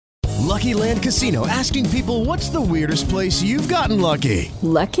Lucky Land Casino, asking people, what's the weirdest place you've gotten lucky?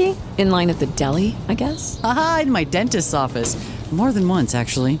 Lucky? In line at the deli, I guess? Aha, in my dentist's office. More than once,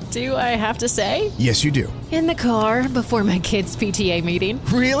 actually. Do I have to say? Yes, you do. In the car before my kids' PTA meeting.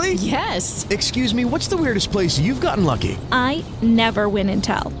 Really? Yes. Excuse me, what's the weirdest place you've gotten lucky? I never win and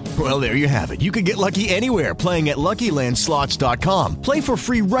tell. Well, there you have it. You can get lucky anywhere, playing at LuckyLandSlots.com. Play for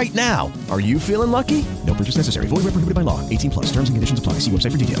free right now. Are you feeling lucky? No purchase necessary. Void where prohibited by law. 18+. Terms and conditions apply. See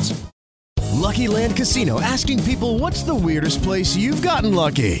website for details. Lucky Land Casino, asking people, what's the weirdest place you've gotten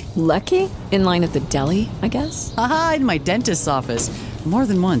lucky? Lucky? In line at the deli, I guess? Aha, in my dentist's office. More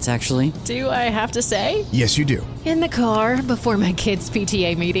than once, actually. Do I have to say? Yes, you do. In the car before my kids'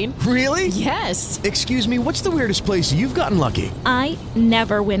 PTA meeting. Really? Yes. Excuse me, what's the weirdest place you've gotten lucky? I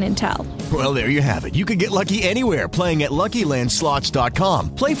never win and tell. Well, there you have it. You can get lucky anywhere, playing at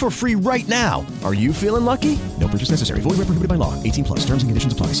LuckyLandSlots.com. Play for free right now. Are you feeling lucky? No purchase necessary. Void where prohibited by law. 18+. Terms and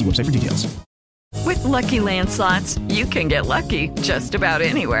conditions apply. See website for details. With Lucky Land Slots, you can get lucky just about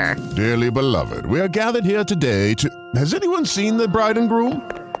anywhere. Dearly beloved, we are gathered here today to... Has anyone seen the bride and groom?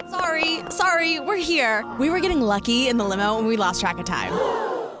 Sorry, we're here. We were getting lucky in the limo and we lost track of time.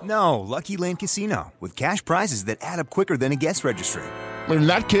 No, Lucky Land Casino, with cash prizes that add up quicker than a guest registry. In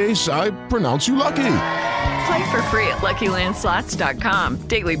that case, I pronounce you lucky. Play for free at LuckyLandSlots.com.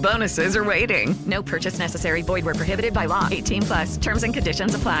 Daily bonuses are waiting. No purchase necessary. Void where prohibited by law. 18+. Terms and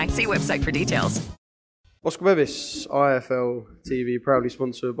conditions apply. See website for details. Oscar Bevis, IFL TV, proudly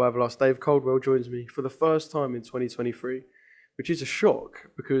sponsored by Everlast. Dave Coldwell joins me for the first time in 2023, which is a shock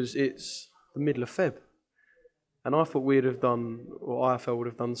because it's the middle of Feb. And I thought we'd have done, or IFL would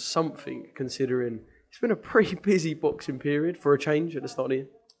have done something, considering it's been a pretty busy boxing period for a change at the start of the year.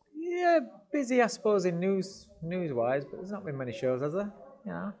 Yeah, busy, I suppose, in news-wise, but there's not been many shows, has there?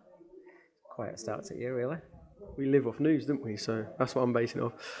 You know, quiet start to the year, really. We live off news, don't we? So that's what I'm basing it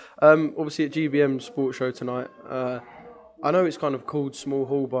off. Obviously at GBM Sports Show tonight, I know it's kind of called small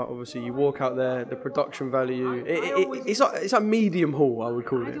hall, but obviously you walk out there, the production value, it's like medium hall, I would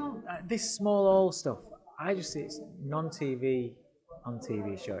call it. This small hall stuff, I just see it's non-TV on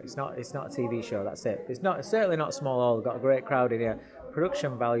TV show. It's not a TV show, that's it. It's certainly not small hall. We've got a great crowd in here.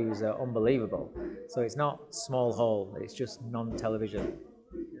 Production values are unbelievable. So it's not small hall, it's just non-television.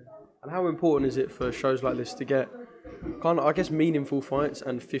 And how important is it for shows like this to get kind of, I guess, meaningful fights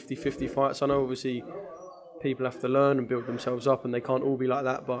and 50-50 fights? I know obviously people have to learn and build themselves up and they can't all be like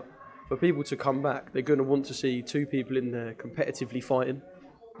that, but for people to come back, they're going to want to see two people in there competitively fighting.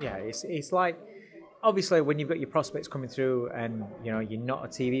 Yeah, it's like, obviously when you've got your prospects coming through and you know you're not a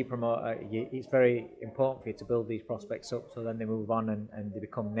TV promoter, it's very important for you to build these prospects up so then they move on and they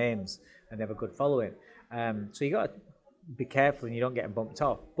become names and they have a good following. So you got to be careful and you don't get them bumped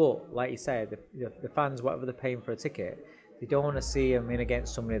off. But like you said, the fans, whatever they're paying for a ticket, they don't want to see them in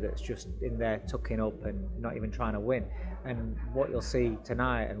against somebody that's just in there tucking up and not even trying to win. And what you'll see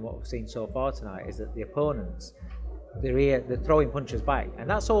tonight and what we've seen so far tonight is that the opponents, they're throwing punches back, and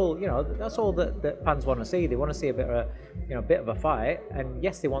that's all. You know, that's all that fans want to see. They want to see a bit of a fight, and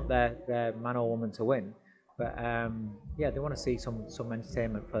yes, they want their man or woman to win, but they want to see some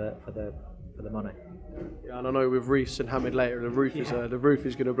entertainment for the money. Yeah, and I know with Reese and Hamid later, the roof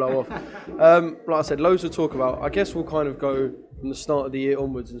is going to blow off. Like I said, loads to talk about. I guess we'll kind of go from the start of the year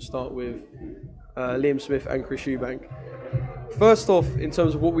onwards and start with Liam Smith and Chris Eubank. First off, in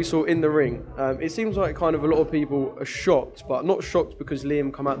terms of what we saw in the ring, it seems like kind of a lot of people are shocked, but not shocked because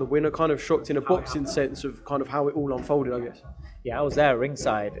Liam come out the winner, kind of shocked in a boxing sense of kind of how it all unfolded, I guess. Yeah, I was there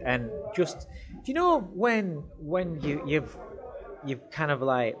ringside, and just, do you know when you've kind of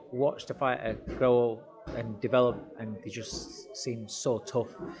like watched a fighter grow and develop, and they just seem so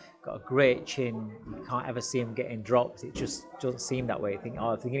tough, got a great chin, you can't ever see them getting dropped, it just doesn't seem that way. You think,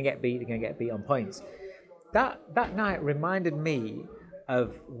 oh, if they're going to get beat, they're going to get beat on points. That night reminded me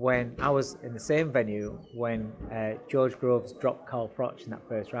of when I was in the same venue when George Groves dropped Carl Froch in that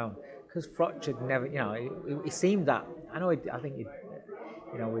first round, because Froch had never, you know, it seemed that, I think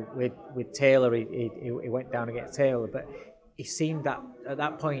with Taylor he went down against Taylor, but he seemed that at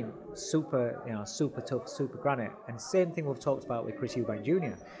that point super tough, super granite. And same thing we've talked about with Chris Eubank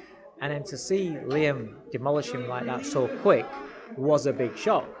Jr. And then to see Liam demolish him like that so quick was a big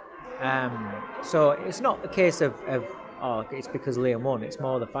shock. So it's not the case of it's because Liam won. It's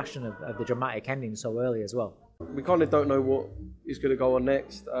more the fashion of the dramatic ending so early as well. We kind of don't know what is going to go on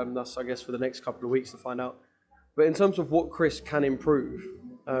next. That's, I guess, for the next couple of weeks to find out. But in terms of what Chris can improve,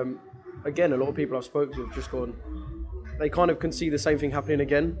 again, a lot of people I've spoken to have just gone, they kind of can see the same thing happening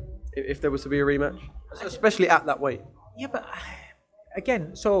again if there was to be a rematch, especially at that weight. Yeah, but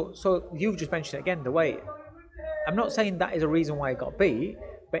again, so you've just mentioned it again, the weight. I'm not saying that is a reason why he got beat,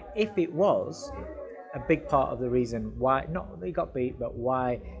 But if it was, a big part of the reason why, not that he got beat, but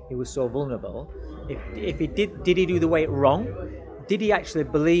why he was so vulnerable, if he did he do the weight wrong? Did he actually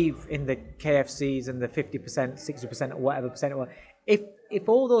believe in the KFCs and the 50%, 60% or whatever percent it was? If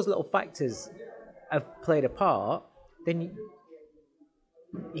all those little factors have played a part, then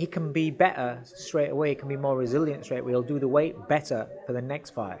he can be better straight away. He can be more resilient straight away. He'll do the weight better for the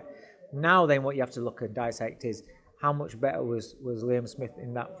next fight. Now then what you have to look and dissect is how much better was Liam Smith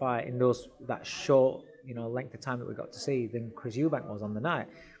in that fight, in that short length of time that we got to see, than Chris Eubank was on the night.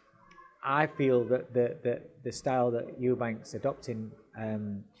 I feel that the style that Eubank's adopting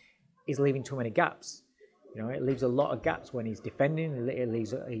is leaving too many gaps. It leaves a lot of gaps when he's defending.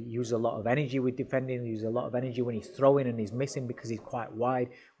 He uses a lot of energy with defending. He uses a lot of energy when he's throwing and he's missing because he's quite wide.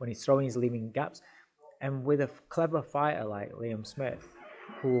 When he's throwing, he's leaving gaps. And with a clever fighter like Liam Smith,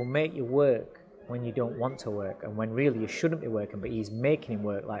 who will make you work when you don't want to work and when really you shouldn't be working, but he's making him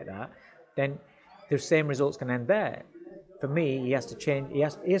work like that, then the same results can end there. For me, he has to change. He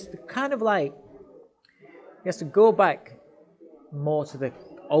has to he has to go back more to the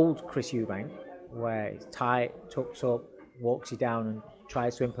old Chris Eubank, where he's tight, tucks up, walks you down and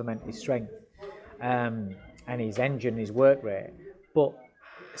tries to implement his strength and his engine, his work rate, but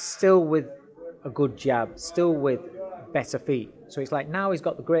still with a good jab, still with better feet. So it's like now he's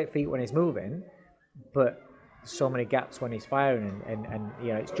got the great feet when he's moving, but so many gaps when he's firing, and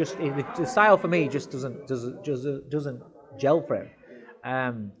it's just the style for me just doesn't gel for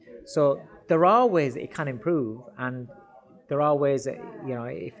him. So there are ways that he can improve, and there are ways that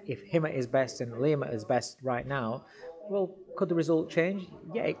if him at his best and Liam at his best right now, well, could the result change?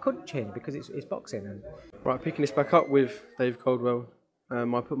 Yeah, it could change because it's boxing. Right, picking this back up with Dave Coldwell. I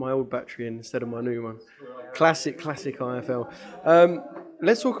put my old battery in instead of my new one. Classic IFL.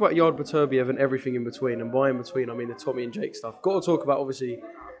 Let's talk about Yard Beterbiev and everything in between. And by in between, I mean the Tommy and Jake stuff. Got to talk about, obviously,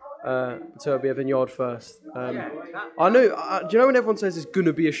 Beterbiev and Yard first. I know, do you know when everyone says it's going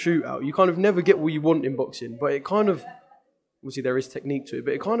to be a shootout, you kind of never get what you want in boxing, but it kind of, obviously there is technique to it,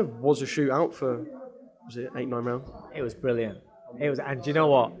 but it kind of was a shootout for, was it 8-9 rounds? It was brilliant. And do you know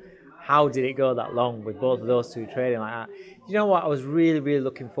what? How did it go that long with both of those two trading like that? You know what? I was really, really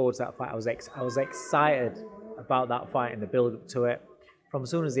looking forward to that fight. I was excited about that fight and the build-up to it. From as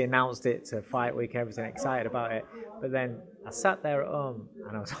soon as they announced it to fight week, everything, excited about it. But then I sat there at home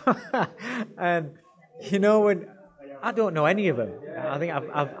and I was, and when I don't know any of them. I think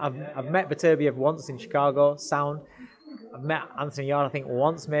I've met Beterbiev once in Chicago, sound. I've met Anthony Yard, I think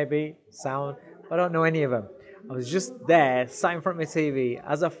once maybe, sound. But I don't know any of them. I was just there, sat in front of my TV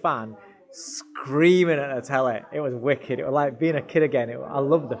as a fan, screaming at the telly. It was wicked. It was like being a kid again. I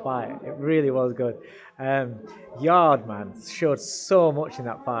loved the fight. It really was good. Yard, man, showed so much in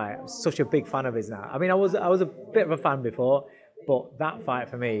that fight. I'm such a big fan of his now. I mean, I was a bit of a fan before, but that fight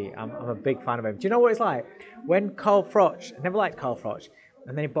for me, I'm a big fan of him. Do you know what it's like? When Carl Froch, I never liked Carl Froch,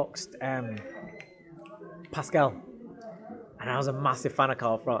 and then he boxed Pascal, and I was a massive fan of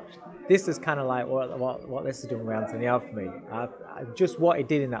Carl Froch. This is kind of like what this is doing with Anthony Yard for me. Just what he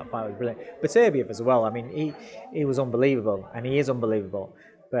did in that fight was brilliant. Beterbiev as well. I mean, he was unbelievable, and he is unbelievable.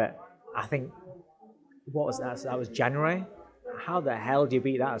 But I think, what was that? That was January. How the hell do you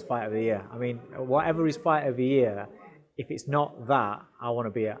beat that as fight of the year? I mean, whatever is fight of the year, if it's not that, I want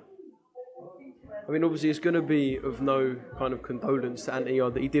to be it. I mean, obviously, it's going to be of no kind of condolence to Anthony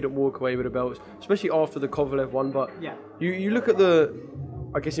Yard that he didn't walk away with the belts, especially after the Kovalev one. But yeah, you look at the,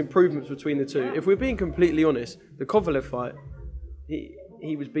 I guess, improvements between the two. If we're being completely honest, the Kovalev fight,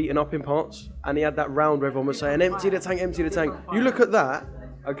 he was beaten up in parts, and he had that round where everyone was saying, empty the tank, empty the tank. You look at that,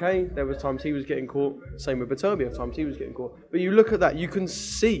 okay, there was times he was getting caught, same with Beterbiev, times he was getting caught. But you look at that, you can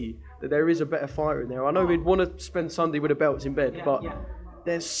see that there is a better fighter in there. I know we'd want to spend Sunday with the belts in bed, but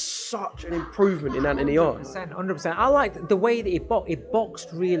there's such an improvement in Anthony Yard. 100%. I liked the way that he boxed. He boxed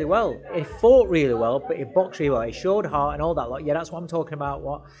really well. He fought really well, but he boxed really well. He showed heart and all that. Like, yeah, that's what I'm talking about,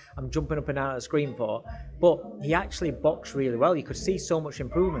 what I'm jumping up and down at the screen for. But he actually boxed really well. You could see so much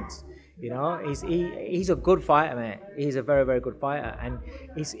improvements. He's a good fighter, mate. He's a very, very good fighter. And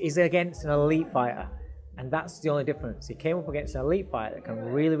he's against an elite fighter. And that's the only difference. He came up against an elite fighter that can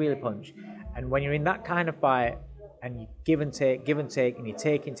really, really punch. And when you're in that kind of fight, and you give and take, and you're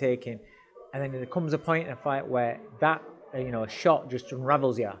taking, and then there comes a point in a fight where that, a shot just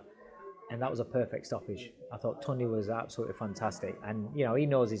unravels you, and that was a perfect stoppage. I thought Tundi was absolutely fantastic, and he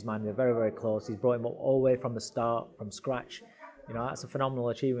knows his man. They're very, very close. He's brought him up all the way from the start, from scratch. That's a phenomenal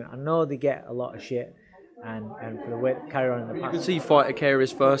achievement. I know they get a lot of shit, and for the way to carry on in the past. You can see fighter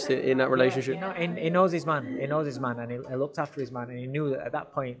carers first in that relationship. He knows his man. He knows his man, and he looked after his man, and he knew that at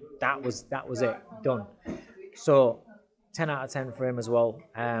that point that was it, done. So 10 out of 10 for him as well.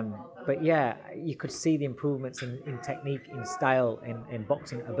 But yeah, you could see the improvements in technique, in style, in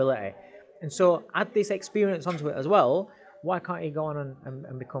boxing ability. And so add this experience onto it as well. Why can't he go on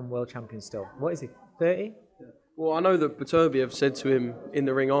and become world champion still? What is he, 30? Well, I know that Beterbiev said to him in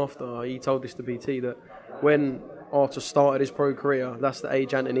the ring after, he told this to BT, that when Artur started his pro career, that's the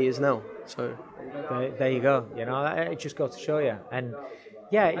age Anthony is now. So there you go. You know, it just goes to show you. And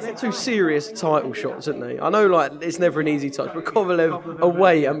yeah, it's two serious title shots, isn't they? I know, like, it's never an easy touch, but Kovalev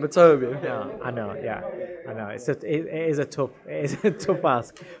away and Beterbiev. Yeah, I know. It is a tough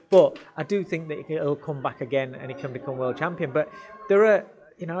ask, but I do think that he'll come back again and he can become world champion. But there are,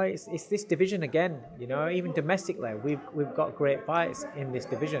 you know, it's this division again. You know, even domestically, we've got great fights in this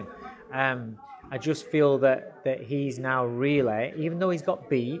division. I just feel that he's now really, even though he's got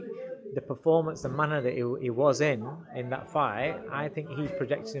beat, the performance, the manner that he was in that fight, I think he's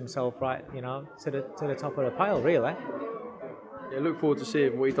projected himself right, you know, to the top of the pile, really. Yeah, look forward to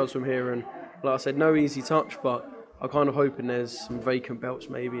seeing what he does from here. And like I said, no easy touch, but I'm kind of hoping there's some vacant belts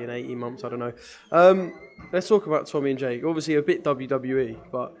maybe in 18 months. I don't know. Let's talk about Tommy and Jake. Obviously a bit WWE,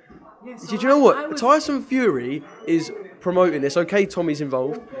 but did you know what? Tyson Fury is promoting this. Okay, Tommy's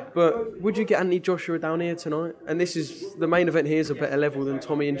involved, but would you get Anthony Joshua down here tonight? And this is the main event. Here is a better level than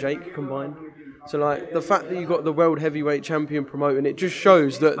Tommy and Jake combined. So, like, the fact that you got the world heavyweight champion promoting it just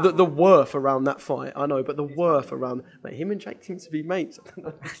shows that the worth around that fight. I know, but the worth around, mate, him and Jake seem to be mates.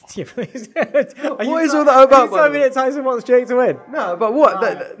 What is all that about? Are you telling me that Tyson wants Jake to win? No, but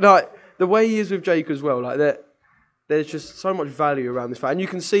what? Like the way he is with Jake as well. Like that. There's just so much value around this fight, and you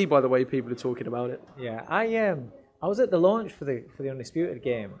can see by the way people are talking about it. Yeah, I was at the launch for the Undisputed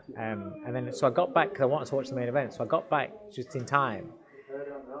game, and then so I got back because I wanted to watch the main event. So I got back just in time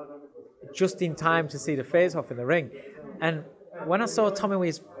to see the face-off in the ring. And when I saw Tommy with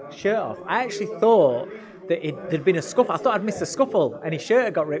his shirt off, I actually thought that there'd been a scuffle. I thought I'd missed a scuffle, and his shirt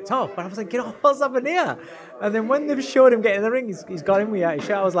had got ripped off. But I was like, what's happened here? And then when they showed him getting in the ring, he's got in without his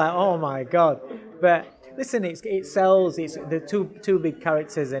shirt. I was like, oh my god! But listen, it sells. It's the two big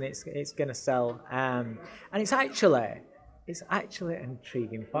characters, and it's gonna sell. And it's actually an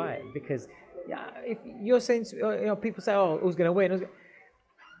intriguing fight because if you're saying, you know, people say, oh, who's gonna win?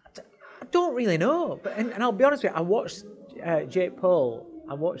 I don't really know, but and I'll be honest with you, I watched Jake Paul.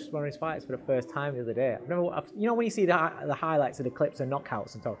 I watched one of his fights for the first time the other day. You know when you see the highlights of the clips and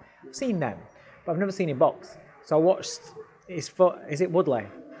knockouts and stuff, I've seen them, but I've never seen him box. So I watched his foot. Is it Woodley?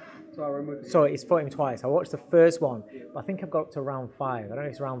 So he's fought him twice. I watched the first one, but I think I've got up to round 5. I don't know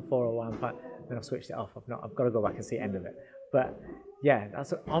if it's round 4 or round 5. Then I've switched it off. I've got to go back and see the end of it. But yeah,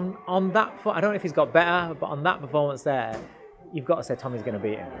 that's on that foot. I don't know if he's got better, but on that performance there, you've got to say Tommy's going to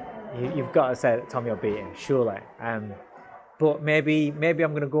beat him. You've got to say that Tommy will beat him, surely. But maybe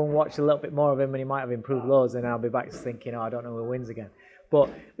I'm going to go and watch a little bit more of him, and he might have improved loads, and I'll be back to thinking, I don't know who wins again. But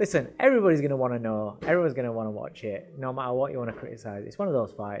listen, everybody's going to want to know. Everyone's going to want to watch it, no matter what you want to criticise. It's one of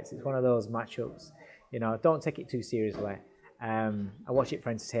those fights. It's one of those matchups. You know, don't take it too seriously. I watch it for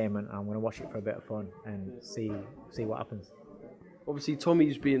entertainment. I'm going to watch it for a bit of fun and see what happens. Obviously,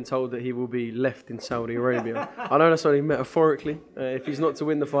 Tommy's being told that he will be left in Saudi Arabia. I know that's only metaphorically, if he's not to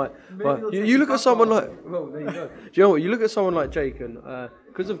win the fight. But you look at someone like, well, there you go. Do you know what? You look at someone like Jake, and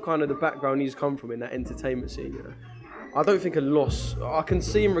because of kind of the background he's come from in that entertainment scene, you know, I don't think a loss. I can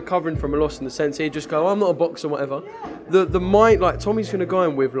see him recovering from a loss in the sense he'd just go, I'm not a boxer, whatever. The mind, like Tommy's going to go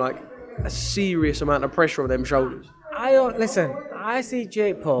in with like a serious amount of pressure on them shoulders. Listen. I see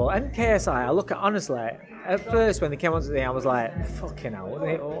Jake Paul and KSI. I look at honestly. At first, when they came onto the thing, I was like, "Fucking hell,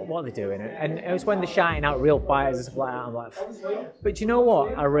 what are they doing?" And it was when they're shouting out real fighters and stuff like that. I'm like, but you know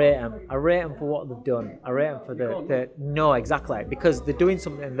what? I rate them. I rate them for what they've done. I rate them for no, exactly, because they're doing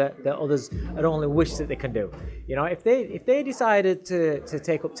something that others would only wish that they can do. You know, if they decided to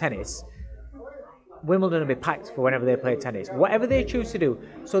take up tennis, Wimbledon will be packed for whenever they play tennis. Whatever they choose to do.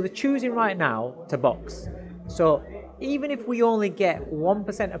 So they're choosing right now to box. So even if we only get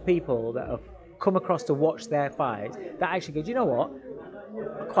 1% of people that have come across to watch their fights, that actually go, do you know what?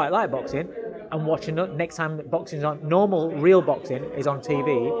 I quite like boxing. I'm watching next time that boxing's on, normal real boxing is on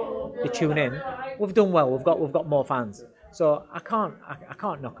TV. They tune in. We've done well. We've got more fans. So I can't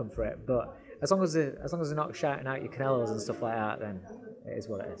knock them for it. But as long as they're not shouting out your Canelos and stuff like that, then it is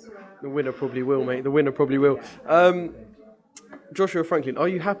what it is. The winner probably will, mate. The winner probably will. Joshua Franklin, are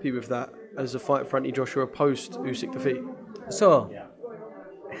you happy with that as a fight for Anthony Joshua post Usyk defeat? So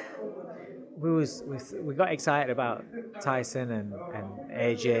we got excited about Tyson and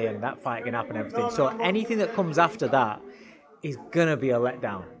AJ and that fight can happen and everything. So anything that comes after that is gonna be a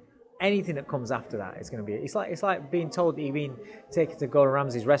letdown. anything that comes after that is going to be. It's like being told that you've been taken to Gordon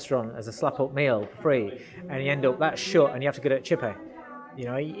Ramsay's restaurant as a slap-up meal for free, and you end up that's shut, and you have to go to Chippy. You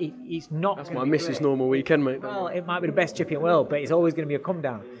know, it's not. That's my missus' normal weekend, mate. Well, it might be the best chippy in the world, but it's always going to be a come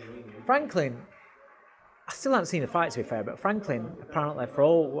down. Franklin, I still haven't seen the fight, to be fair, but Franklin apparently, for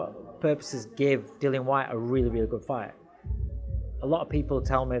all purposes, gave Dillian Whyte a really, really good fight. A lot of people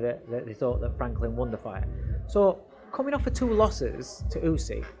tell me that they thought that Franklin won the fight. So coming off of 2 losses to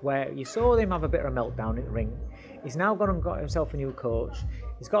Usyk, where you saw him have a bit of a meltdown in the ring, he's now gone and got himself a new coach.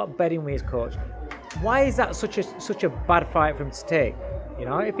 He's got a bedding with his coach. Why is that such a bad fight for him to take? You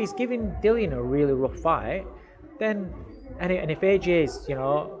know, if he's giving Dillian a really rough fight, then and if AJ's, you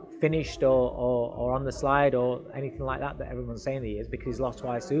know, finished or on the slide or anything like that everyone's saying he is because he's lost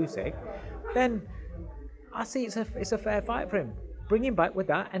twice to Usyk, then I see it's a fair fight for him. Bring him back with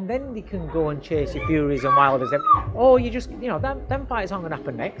that, and then you can go and chase your Furies and Wilders. Oh, you just, you know, them fights aren't going to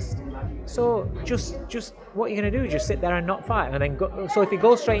happen next. So just what you're going to do is just sit there and not fight, and then go. So if you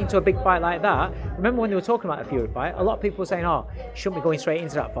go straight into a big fight like that, remember when they were talking about the Fury fight, a lot of people were saying, oh, you shouldn't be going straight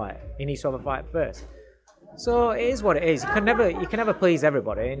into that fight. You need to have a fight first. So it is what it is. You can never please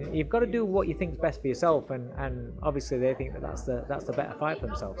everybody, and you've got to do what you think is best for yourself. And obviously they think that's the better fight for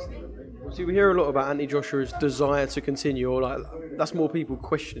themselves. See, we hear a lot about Anthony Joshua's desire to continue, or like that's more people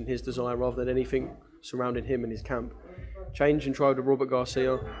question his desire rather than anything surrounding him and his camp. Changed and tried with Robert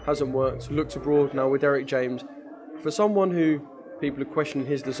Garcia, hasn't worked. Looked abroad now with Derek James. For someone who people are questioning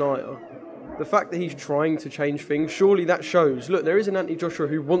his desire, the fact that he's trying to change things, surely that shows. Look, there is an Anthony Joshua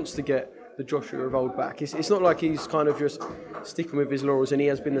who wants to get the Joshua of old back. It's not like he's kind of just sticking with his laurels, and he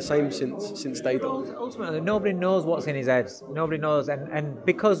has been the same since day dot. Ultimately, nobody knows what's in his head. Nobody knows, and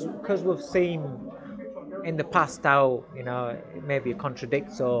because we've seen in the past how, you know, maybe it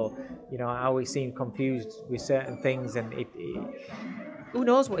contradicts, or, you know, how he seemed confused with certain things, and who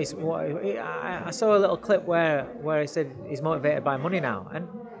knows what I saw a little clip where he said he's motivated by money now, and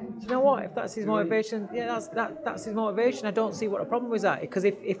you know what? If that's his motivation, yeah, that's his motivation. I don't see what the problem is that, because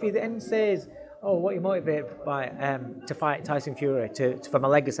if he then says, "Oh, what are you motivated by to fight Tyson Fury for my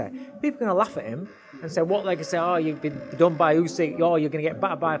legacy?" People are going to laugh at him and say, "What legacy? Oh, you've been done by Usyk. Oh, you're going to get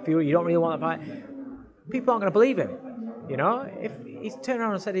battered by Fury. You don't really want that fight." People aren't going to believe him. You know, if he's turned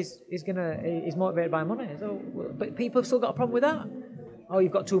around and said he's motivated by money, so, but people have still got a problem with that. Oh,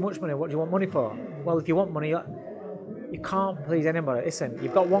 you've got too much money. What do you want money for? Well, if you want money, you can't please anybody. Listen,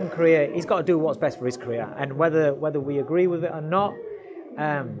 you've got one career. He's got to do what's best for his career, and whether we agree with it or not,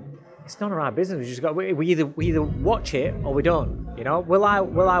 it's none of our business. We just got we either watch it or we don't. You know, will I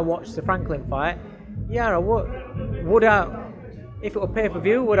watch the Franklin fight? Yeah, I would. Would I? If it were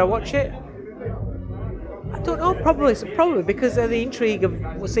pay-per-view, would I watch it? I don't know. Probably because of the intrigue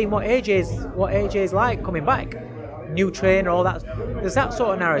of seeing what AJ's like coming back. New trainer, all that. There's that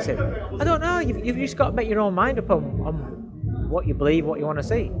sort of narrative. I don't know. You've just got to make your own mind up on what you believe, what you want to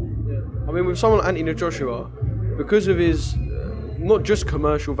see. I mean, with someone like Anthony Joshua, because of his not just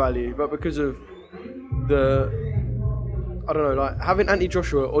commercial value, but because of like having Anthony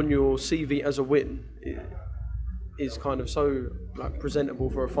Joshua on your CV as a win is kind of so like presentable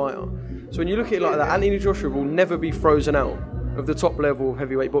for a fighter. So when you look at it like that, Anthony Joshua will never be frozen out of the top level of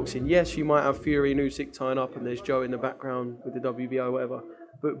heavyweight boxing. Yes, you might have Fury and Usyk tying up, and there's Joe in the background with the WBO or whatever.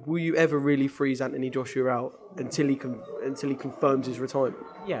 But will you ever really freeze Anthony Joshua out until he confirms his retirement?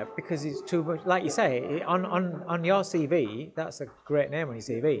 Yeah, because it's too much. Like you say, on your CV, that's a great name on your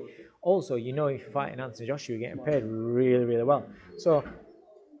CV. Also, you know, if you're fighting Anthony Joshua, you're getting paid really, really well. So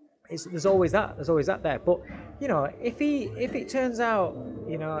there's always that there. But you know, if it turns out,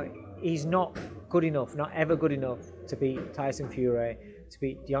 you know, he's not good enough, not ever good enough to beat Tyson Fury, to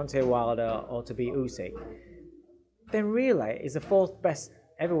beat Deontay Wilder, or to beat Usyk, then really is the 4th best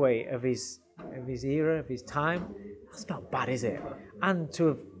heavyweight of his era, of his time. That's not bad, is it? And to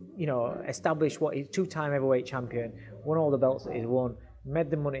have, you know, established what he's 2-time heavyweight champion, won all the belts that he's won,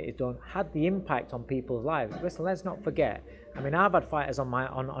 made the money he's done, had the impact on people's lives. Listen, let's not forget. I mean, I've had fighters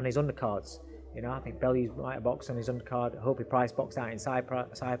on his undercards. You know, I think Bellews might have boxed on his undercard. I hope he Price boxed out in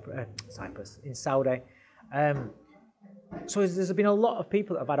Cyprus, in Saudi. So there's been a lot of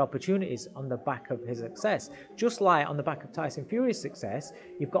people that have had opportunities on the back of his success. Just like on the back of Tyson Fury's success,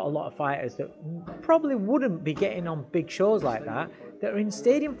 you've got a lot of fighters that probably wouldn't be getting on big shows like that are in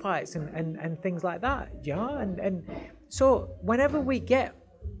stadium fights and things like that. You know, and so whenever we get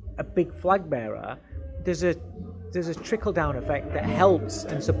a big flag bearer, there's a trickle-down effect that helps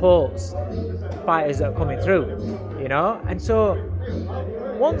and supports fighters that are coming through, you know? And so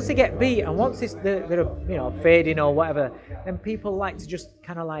once they get beat and once they're fading or whatever, then people like to just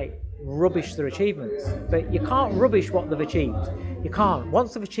kind of like rubbish their achievements. But you can't rubbish what they've achieved. You can't.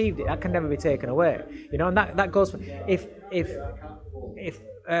 Once they've achieved it, that can never be taken away. And that goes for, if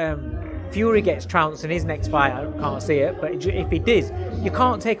Fury gets trounced in his next fight, I can't see it, but if he did, you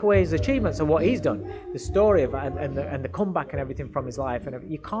can't take away his achievements of what he's done, the story of and the comeback and everything from his life, and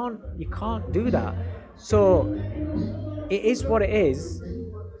you can't do that. So it is what it is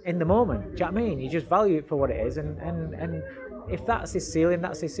in the moment. Do you know what I mean? You just value it for what it is, and if that's his ceiling,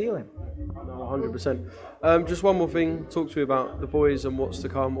 that's his ceiling. 100%. Just one more thing, talk to me about the boys and what's to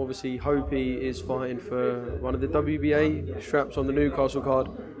come. Obviously, Hopi is fighting for one of the WBA straps on the Newcastle card,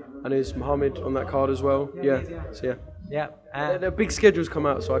 and is Muhammad on that card as well. Yeah. The big schedules come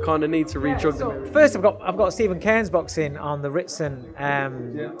out, so I kind of need to rejog them. First, I've got Stephen Cairns boxing on the Ritson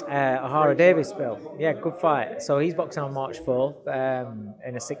O'Hara Davis bill. Yeah, good fight. So he's boxing on March 4th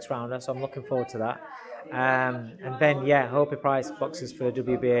in a 6-rounder, so I'm looking forward to that. And then Hopi Price boxes for the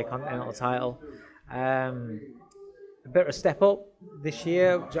WBA Continental title. A bit of a step up this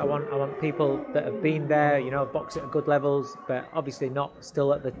year. I want people that have been there, boxing at good levels, but obviously not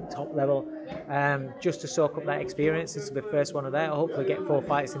still at the top level, just to soak up that experience. This will be the first one of that. I'll hopefully get 4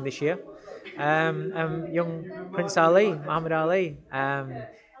 fights in this year. Young Prince Ali, Muhammad Ali,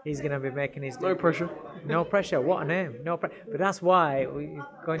 he's going to be making his... No pressure. No pressure. What a name. But that's why we're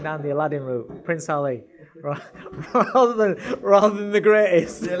going down the Aladdin route. Prince Ali. Rather than the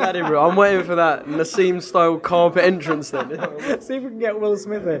greatest. The Aladdin route. I'm waiting for that Nassim-style carpet entrance then. See if we can get Will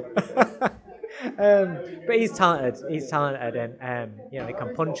Smith in. But he's talented. And he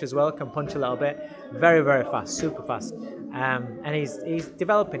can punch as well. Can punch a little bit. Very, very fast. Super fast. And he's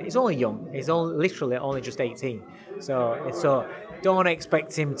developing. He's only young. He's literally only just 18. So don't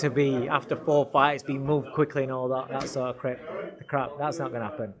expect him to be, after 4 fights, be moved quickly and all that sort of crap. That's not going to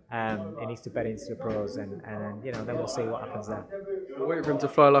happen. He needs to bet into the pros, and then we'll see what happens there. We'll wait for him to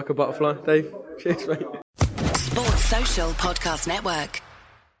fly like a butterfly. Dave, cheers, mate. Sports Social Podcast Network.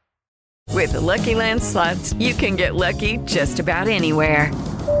 With the Lucky Land Slots, you can get lucky just about anywhere.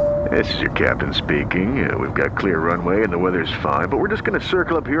 This is your captain speaking. We've got clear runway and the weather's fine, but we're just going to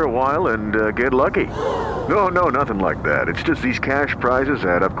circle up here a while and get lucky. No, nothing like that. It's just these cash prizes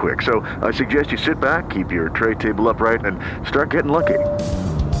add up quick. So I suggest you sit back, keep your tray table upright, and start getting lucky.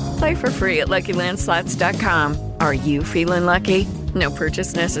 Play for free at LuckyLandSlots.com. Are you feeling lucky? No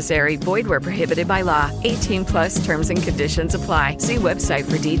purchase necessary. Void where prohibited by law. 18+ terms and conditions apply. See website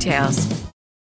for details.